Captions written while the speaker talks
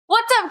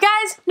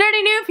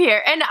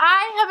here, and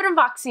I have an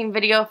unboxing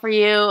video for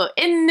you.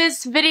 In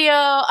this video,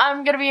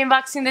 I'm going to be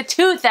unboxing the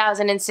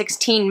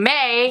 2016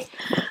 May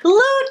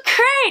Loot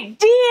Crate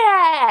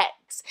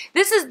DX.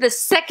 This is the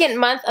second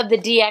month of the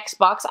DX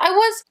box. I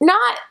was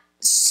not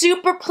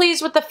super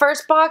pleased with the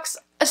first box.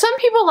 Some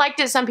people liked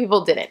it, some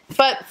people didn't.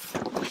 But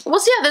we'll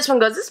see how this one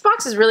goes. This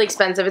box is really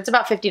expensive. It's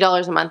about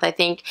 $50 a month, I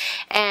think.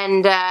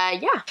 And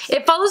yeah.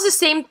 It follows the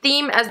same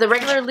theme as the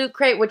regular Loot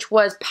Crate, which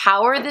was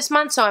Power this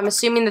month. So I'm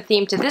assuming the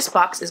theme to this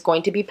box is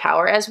going to be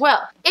Power as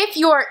well. If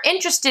you're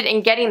interested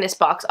in getting this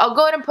box, I'll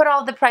go ahead and put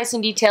all the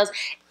pricing details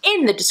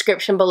in the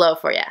description below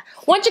for you.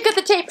 Once you cut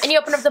the tape and you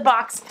open up the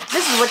box,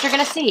 this is what you're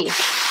going to see.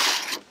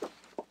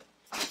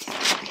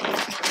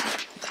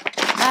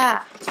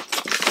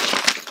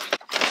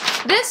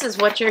 This is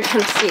what you're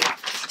gonna see.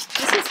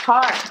 This is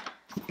hard.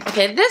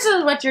 Okay, this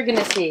is what you're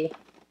gonna see.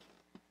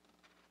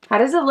 How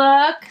does it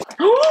look?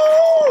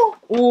 Ooh.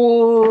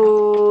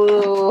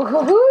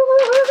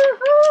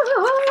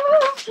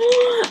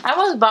 I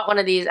almost bought one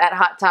of these at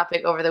Hot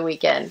Topic over the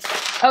weekend.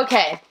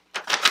 Okay,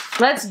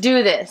 let's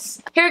do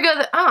this. Here we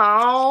go.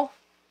 Oh.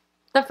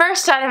 The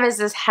first item is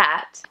this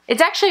hat.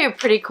 It's actually a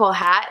pretty cool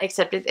hat,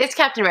 except it's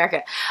Captain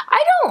America.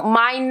 I don't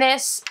mind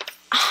this.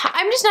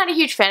 I'm just not a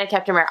huge fan of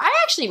Captain America. I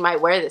actually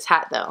might wear this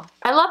hat though.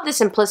 I love the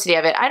simplicity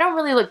of it. I don't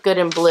really look good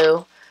in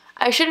blue.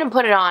 I shouldn't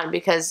put it on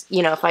because,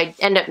 you know, if I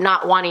end up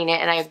not wanting it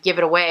and I give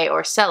it away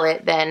or sell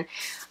it, then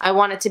I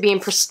want it to be in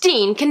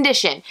pristine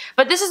condition.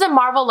 But this is a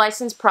Marvel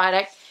licensed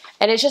product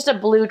and it's just a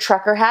blue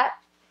trucker hat.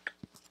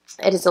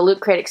 It is a Loot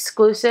Crate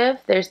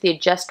exclusive. There's the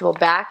adjustable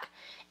back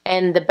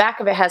and the back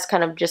of it has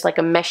kind of just like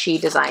a meshy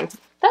design.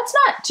 That's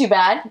not too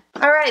bad.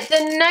 Alright,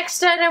 the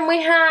next item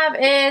we have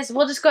is,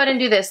 we'll just go ahead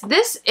and do this.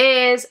 This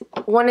is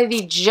one of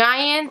the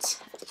giant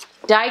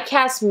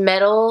die-cast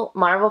metal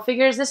Marvel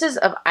figures. This is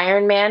of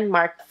Iron Man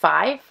Mark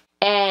V,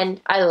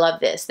 and I love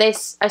this.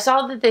 I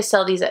saw that they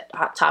sell these at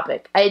Hot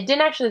Topic. I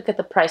didn't actually look at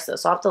the price though,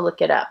 so I'll have to look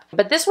it up.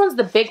 But this one's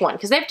the big one,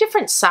 because they have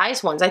different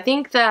size ones. I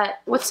think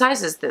that, what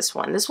size is this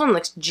one? This one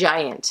looks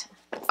giant.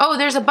 Oh,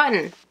 there's a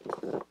button.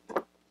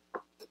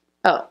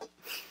 Oh.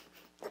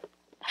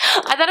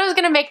 I thought it was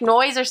going to make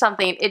noise or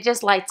something. It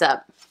just lights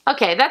up.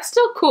 Okay, that's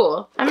still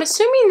cool. I'm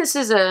assuming this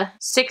is a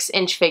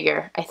 6-inch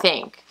figure, I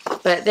think.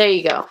 But there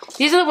you go.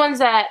 These are the ones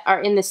that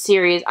are in the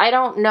series. I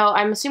don't know.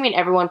 I'm assuming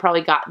everyone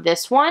probably got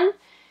this one.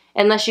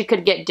 Unless you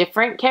could get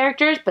different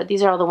characters. But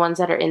these are all the ones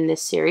that are in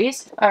this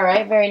series.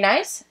 Alright, very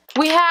nice.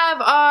 We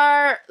have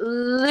our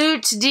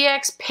Loot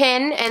DX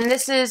pin. And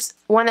this is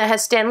one that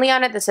has Stan Lee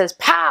on it that says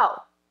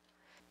POW!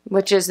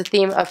 Which is the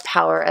theme of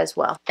Power as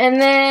well. And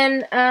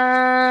then,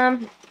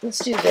 let's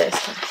do this.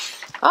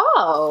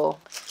 Oh,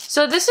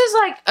 so this is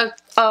like a,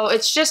 oh,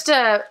 it's just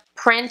a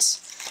print.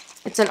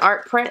 It's an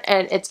art print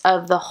and it's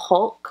of the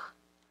Hulk.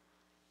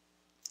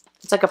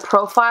 It's like a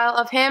profile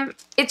of him.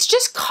 It's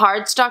just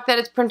cardstock that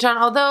it's printed on,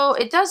 although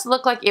it does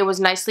look like it was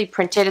nicely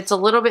printed. It's a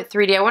little bit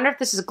 3D. I wonder if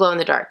this is glow in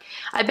the dark.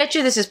 I bet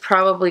you this is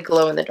probably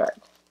glow in the dark.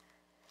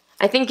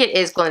 I think it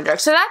is glow in the dark.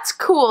 So that's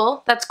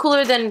cool. That's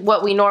cooler than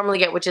what we normally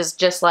get, which is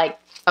just like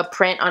a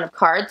print on a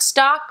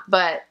cardstock,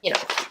 but, you know,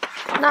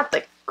 not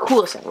the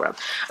coolest thing in the world.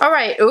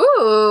 Alright, ooh,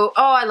 oh,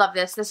 I love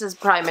this. This is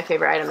probably my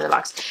favorite item in the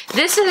box.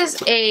 This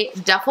is a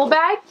duffel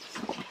bag,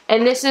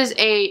 and this is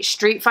a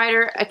Street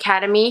Fighter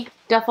Academy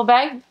duffel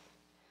bag.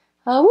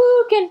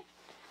 Awooken.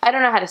 I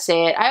don't know how to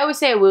say it. I always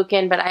say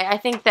awooken, but I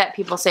think that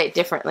people say it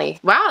differently.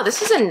 Wow,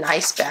 this is a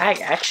nice bag,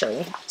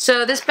 actually.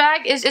 So this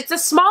bag is, it's a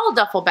small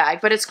duffel bag,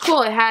 but it's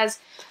cool. It has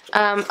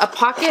a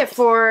pocket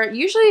for,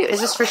 usually,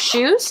 is this for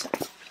shoes?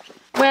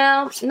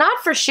 Well,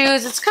 not for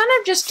shoes. It's kind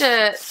of just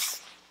a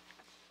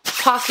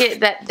pocket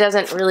that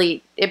doesn't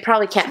really, it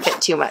probably can't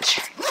fit too much.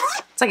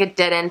 It's like a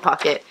dead end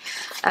pocket.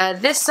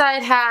 This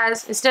side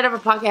has, instead of a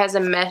pocket, has a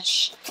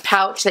mesh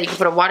pouch that you can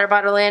put a water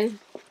bottle in.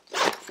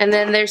 And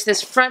then there's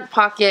this front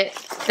pocket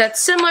that's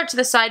similar to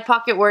the side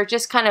pocket where it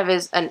just kind of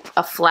is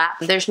a flap.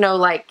 There's no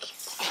like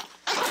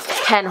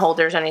pen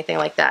holders or anything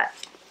like that.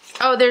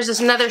 Oh, there's this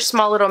another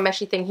small little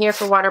meshy thing here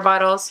for water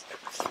bottles.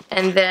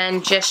 And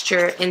then just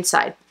your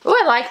inside. Oh,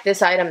 I like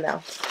this item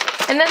though.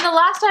 And then the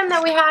last item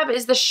that we have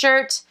is the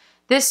shirt.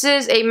 This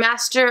is a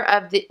Masters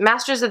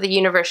of the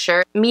Universe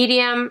shirt.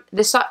 Medium.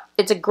 It's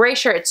a gray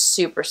shirt. It's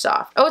super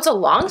soft. Oh, it's a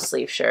long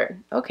sleeve shirt.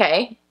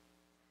 Okay.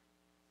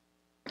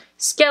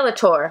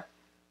 Skeletor.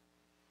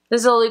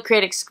 This is a Loot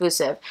Crate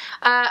exclusive.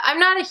 I'm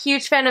not a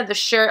huge fan of the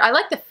shirt. I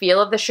like the feel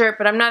of the shirt,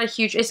 but I'm not a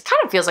huge... It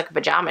kind of feels like a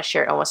pajama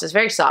shirt almost. It's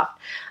very soft.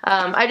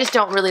 I just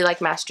don't really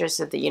like Masters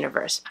of the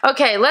Universe.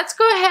 Okay, let's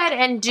go ahead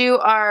and do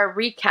our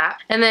recap,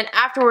 and then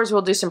afterwards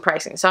we'll do some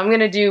pricing. So I'm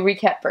going to do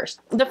recap first.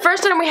 The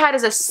first item we had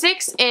is a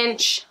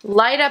 6-inch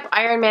light-up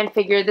Iron Man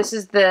figure. This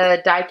is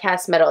the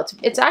die-cast metal.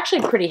 It's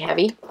actually pretty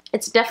heavy.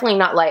 It's definitely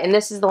not light, and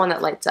this is the one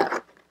that lights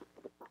up.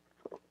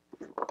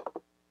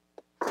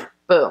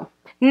 Boom.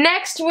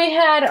 Next, we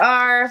had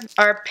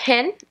our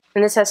pin,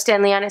 and this has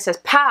Stan Lee on it. It says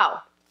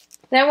POW.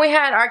 Then we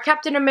had our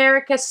Captain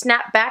America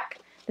snapback.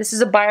 This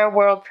is a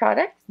BioWorld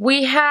product.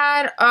 We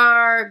had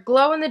our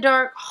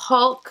glow-in-the-dark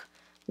Hulk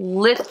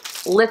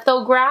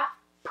lithograph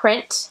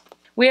print.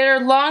 We had our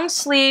long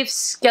sleeve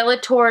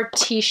Skeletor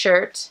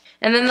t-shirt.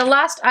 And then the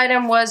last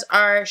item was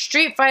our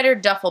Street Fighter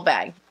duffel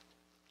bag.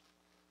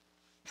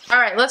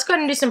 Alright, let's go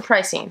ahead and do some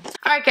pricing.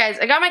 Alright guys,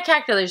 I got my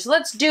calculators.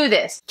 Let's do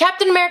this.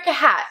 Captain America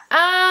hat.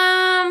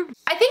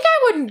 I think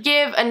I would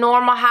give a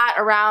normal hat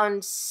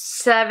around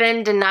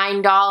 $7 to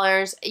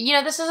 $9. You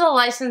know, this is a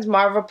licensed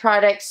Marvel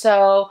product,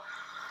 so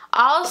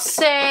I'll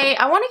say,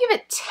 I want to give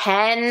it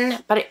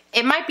 10, but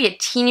it might be a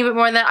teeny bit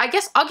more than that. I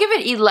guess I'll give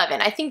it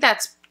 11. I think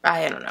that's,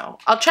 I don't know.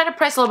 I'll try to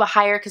price a little bit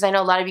higher because I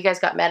know a lot of you guys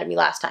got mad at me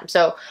last time.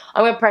 So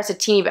I'm going to price a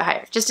teeny bit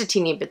higher. Just a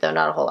teeny bit though,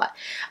 not a whole lot.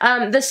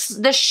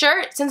 The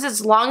shirt, since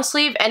it's long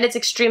sleeve and it's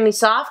extremely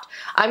soft,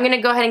 I'm going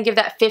to go ahead and give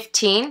that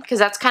 15 because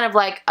that's kind of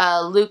like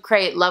a Loot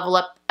Crate level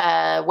up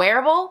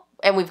wearable.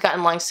 And we've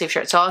gotten long sleeve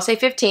shirts, so I'll say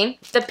 15.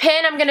 The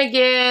pin I'm gonna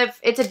give,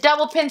 it's a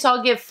double pin, so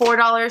I'll give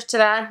 $4 to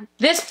that.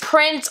 This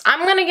print,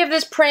 I'm gonna give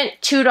this print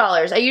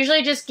 $2. I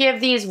usually just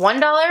give these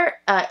 $1.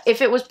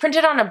 If it was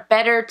printed on a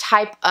better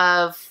type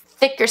of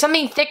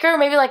something thicker,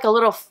 maybe like a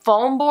little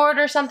foam board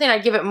or something,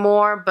 I'd give it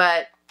more,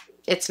 but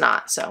it's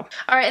not, so.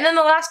 All right, and then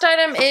the last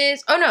item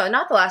is, oh no,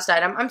 not the last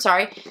item, I'm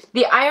sorry.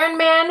 The Iron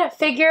Man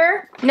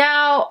figure.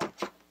 Now,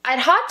 at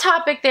Hot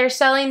Topic, they're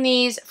selling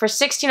these for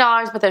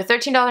 $16, but they're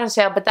 $13 on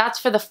sale, but that's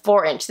for the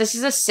 4-inch. This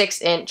is a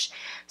 6-inch.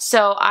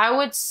 So I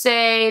would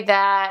say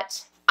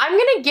that I'm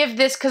going to give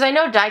this, because I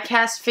know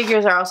die-cast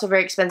figures are also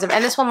very expensive,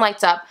 and this one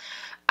lights up.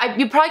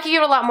 You probably could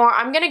give it a lot more.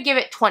 I'm going to give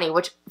it 20,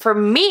 which for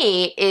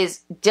me is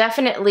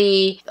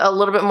definitely a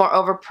little bit more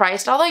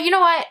overpriced. Although, you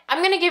know what? I'm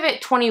going to give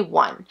it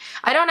 21.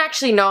 I don't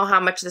actually know how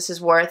much this is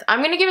worth. I'm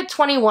going to give it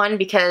 21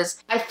 because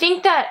I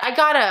think that I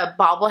got a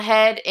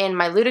bobblehead in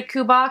my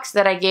Ludaku box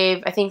that I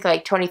gave, I think,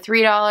 like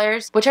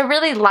 $23, which I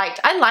really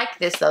liked. I like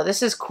this, though.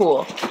 This is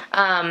cool.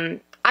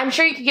 I'm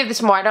sure you could give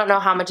this more. I don't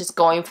know how much it's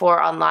going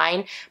for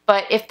online,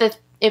 but if the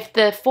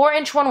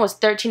 4-inch one was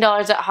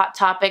 $13 at Hot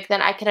Topic,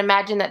 then I can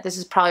imagine that this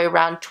is probably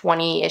around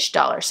 $20-ish.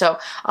 So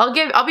I'll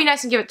be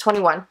nice and give it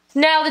 21.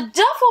 Now the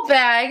duffel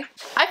bag,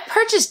 I've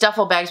purchased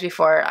duffel bags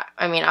before.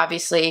 I mean,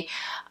 obviously.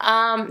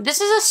 This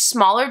is a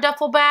smaller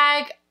duffel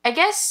bag. I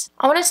guess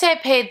I want to say I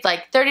paid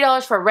like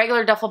 $30 for a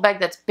regular duffel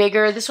bag that's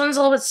bigger. This one's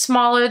a little bit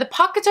smaller. The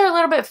pockets are a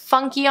little bit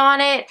funky on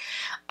it.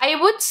 I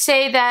would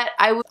say that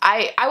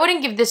I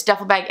wouldn't give this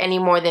duffel bag any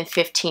more than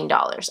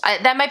 $15.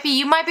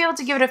 You might be able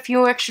to give it a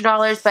few extra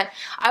dollars, but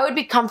I would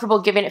be comfortable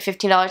giving it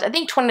 $15. I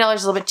think $20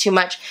 is a little bit too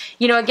much.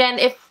 You know, again,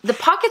 if the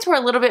pockets were a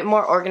little bit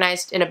more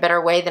organized in a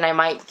better way, then I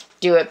might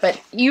do it,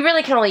 but you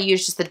really can only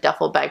use just the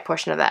duffel bag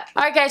portion of that.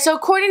 Alright guys, so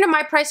according to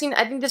my pricing,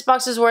 I think this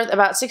box is worth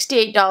about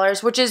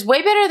 $68, which is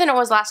way better than it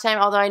was last time,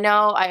 although I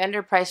know I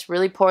underpriced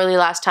really poorly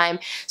last time.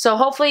 So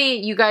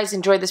hopefully you guys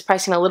enjoyed this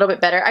pricing a little bit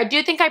better. I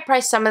do think I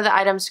priced some of the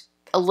items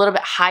a little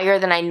bit higher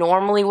than I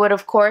normally would,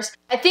 of course.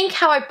 I think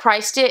how I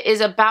priced it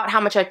is about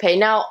how much I pay.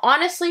 Now,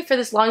 honestly, for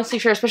this long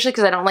sleeve shirt, especially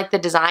because I don't like the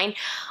design,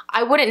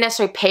 I wouldn't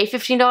necessarily pay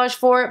 $15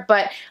 for it,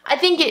 but I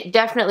think it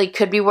definitely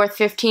could be worth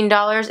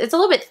 $15. It's a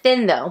little bit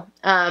thin though,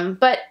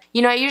 but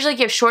you know, I usually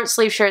give short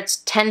sleeve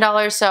shirts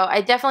 $10, so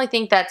I definitely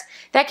think that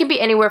can be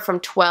anywhere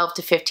from $12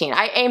 to $15.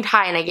 I aimed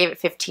high and I gave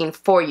it $15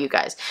 for you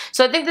guys.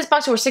 So I think this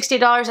box was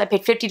 $68. I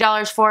paid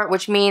 $50 for it,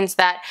 which means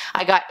that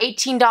I got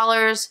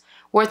 $18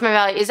 worth my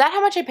value. Is that how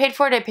much I paid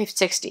for it? I paid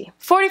 $60.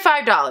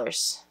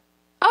 $45.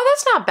 Oh,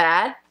 that's not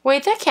bad.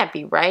 Wait, that can't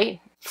be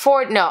right.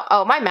 No,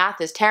 oh, my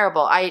math is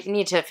terrible. I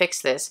need to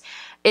fix this.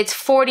 It's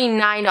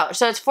 $49.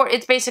 So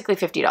it's basically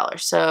 $50.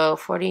 So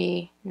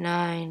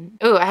 49.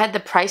 Ooh, I had the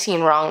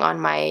pricing wrong on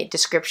my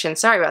description.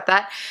 Sorry about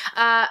that.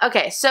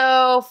 Okay,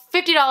 so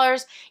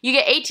 $50. You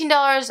get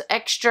 $18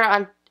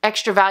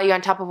 extra value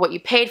on top of what you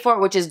paid for,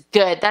 which is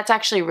good. That's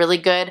actually really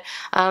good.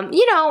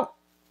 You know,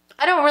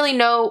 I don't really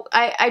know.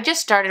 I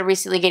just started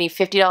recently getting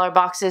 $50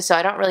 boxes, so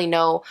I don't really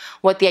know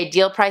what the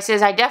ideal price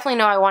is. I definitely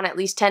know I want at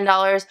least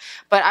 $10,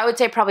 but I would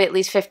say probably at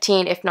least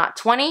 $15, if not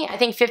 $20. I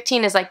think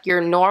 $15 is like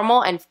your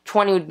normal, and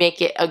 $20 would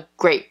make it a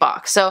great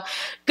box. So,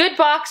 good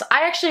box.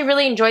 I actually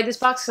really enjoyed this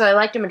box because I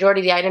liked the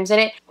majority of the items in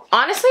it.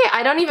 Honestly,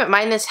 I don't even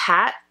mind this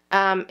hat.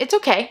 It's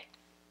okay.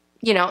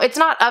 You know, it's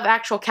not of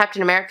actual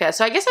Captain America,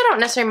 so I guess I don't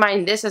necessarily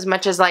mind this as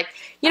much as, like,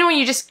 you know, when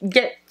you just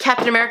get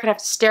Captain America and have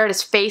to stare at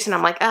his face, and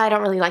I'm like, I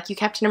don't really like you,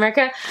 Captain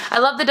America. I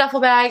love the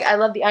duffel bag. I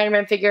love the Iron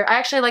Man figure. I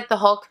actually like the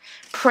Hulk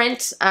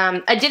print.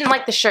 I didn't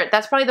like the shirt.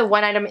 That's probably the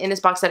one item in this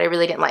box that I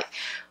really didn't like.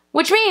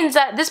 Which means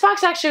that this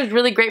box actually was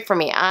really great for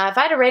me. If I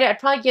had to rate it, I'd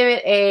probably give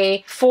it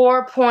a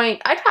 4.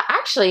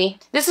 Actually,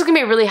 this is going to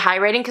be a really high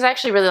rating because I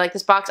actually really like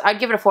this box. I'd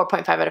give it a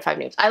 4.5 out of 5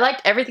 noobs. I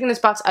liked everything in this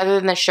box other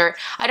than the shirt.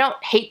 I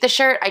don't hate the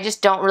shirt. I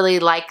just don't really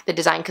like the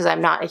design because I'm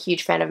not a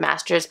huge fan of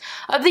Masters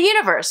of the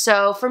Universe.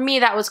 So for me,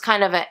 that was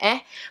kind of a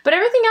eh. But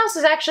everything else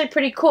is actually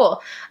pretty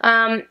cool.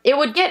 It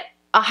would get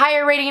a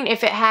higher rating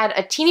if it had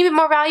a teeny bit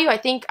more value. I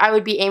think I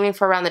would be aiming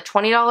for around the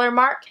 $20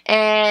 mark,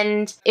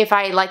 and if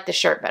I liked the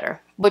shirt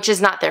better, which is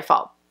not their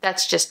fault.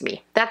 That's just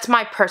me. That's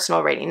my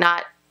personal rating,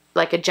 not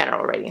like a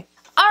general rating.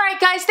 Alright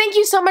guys, thank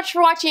you so much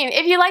for watching.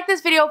 If you like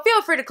this video,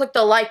 feel free to click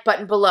the like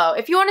button below.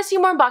 If you want to see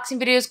more unboxing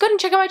videos, go ahead and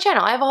check out my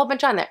channel. I have a whole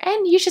bunch on there.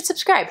 And you should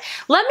subscribe.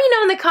 Let me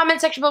know in the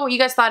comment section below what you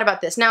guys thought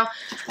about this. Now,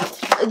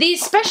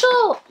 these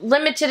special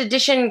limited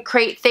edition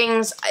crate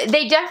things,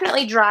 they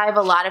definitely drive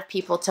a lot of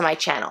people to my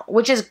channel,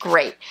 which is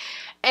great.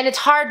 And it's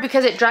hard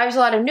because it drives a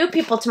lot of new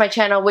people to my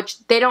channel, which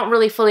they don't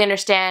really fully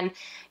understand,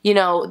 you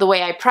know, the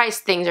way I price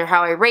things or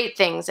how I rate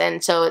things,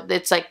 and so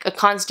it's like a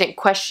constant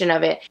question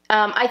of it.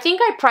 I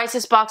think I priced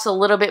this box a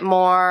little bit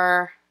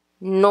more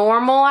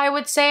normal, I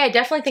would say. I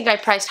definitely think I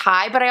priced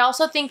high, but I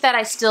also think that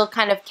I still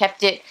kind of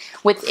kept it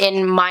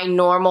within my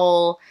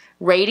normal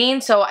rating,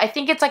 so I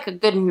think it's like a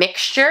good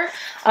mixture.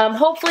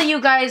 Hopefully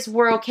you guys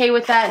were okay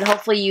with that, and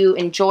hopefully you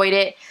enjoyed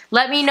it.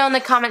 Let me know in the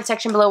comment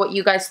section below what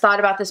you guys thought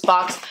about this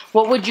box.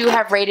 What would you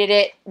have rated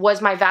it?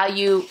 Was my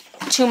value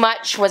too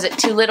much? Was it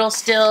too little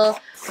still?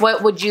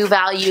 What would you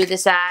value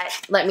this at?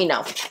 Let me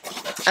know.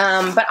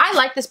 But I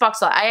like this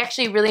box a lot. I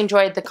actually really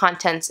enjoyed the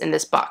contents in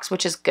this box,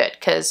 which is good.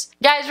 Because,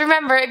 guys,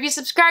 remember, if you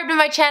subscribe to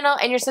my channel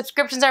and your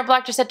subscriptions are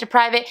blocked or set to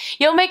private,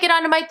 you'll make it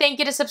onto my thank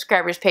you to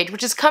subscribers page,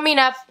 which is coming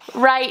up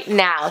right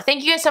now.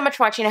 Thank you guys so much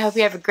for watching. I hope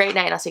you have a great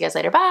night, and I'll see you guys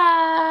later.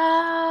 Bye!